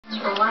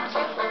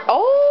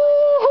Oh,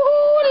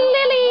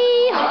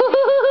 Lily!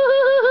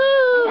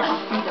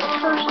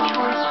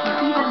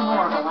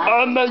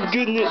 Oh my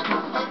goodness!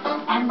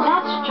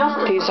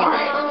 These are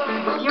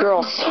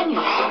girls'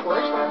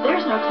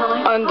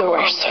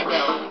 underwears.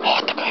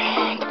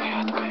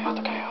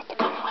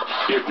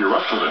 If you're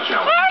up for the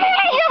challenge,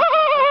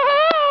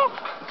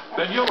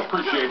 then you'll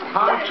appreciate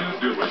how to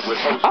do it with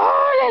most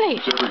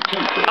every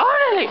Tuesday.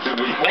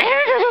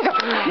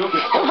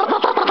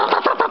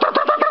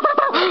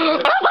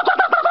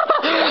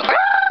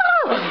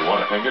 And you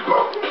want to hang it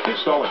up,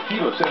 install a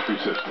keyless entry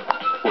system,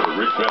 put a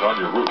rig vent on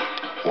your roof,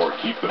 or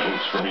keep the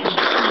moose from eating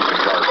your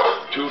cruising cars.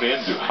 Tune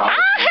in to How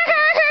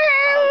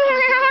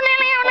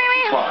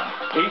Fun.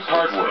 Ace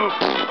Hardware.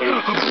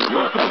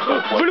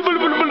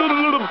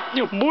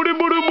 Booty,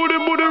 rocking everywhere,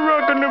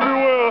 rocking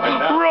everywhere,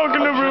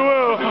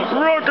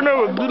 rocking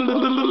everywhere.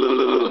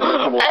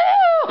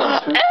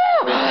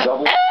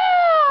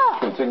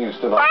 Continues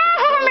tonight.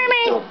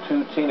 Killed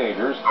 2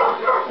 teenagers,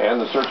 and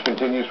the search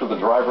continues for the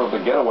driver of the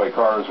getaway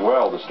car as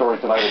well. The story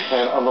tonight at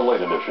 10 on the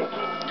Late Edition.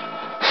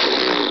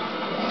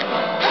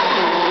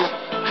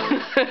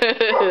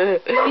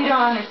 You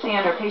don't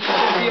understand our patients.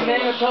 The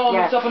man told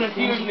him up an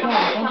infusion.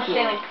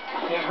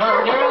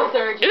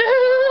 Neurosurgeon.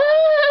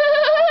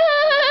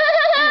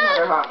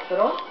 Another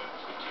hospital.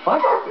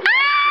 What?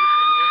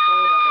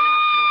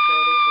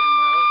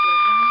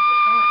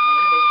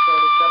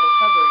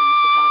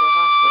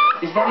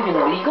 Is that even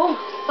legal?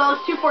 Well,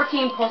 it's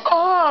 214 plus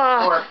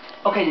 4.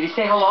 Okay, did he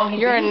say how long he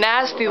You're a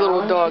nasty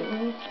little dog.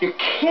 You're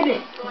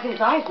kidding. Look at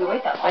his eyes, we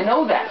wait that long. I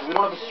know that. We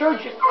don't have a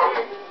surgeon.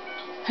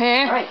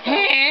 Right.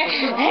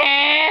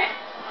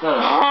 No.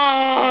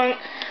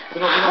 We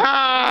don't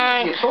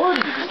have the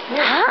authority to do this.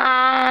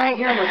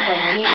 Here, we're saying we need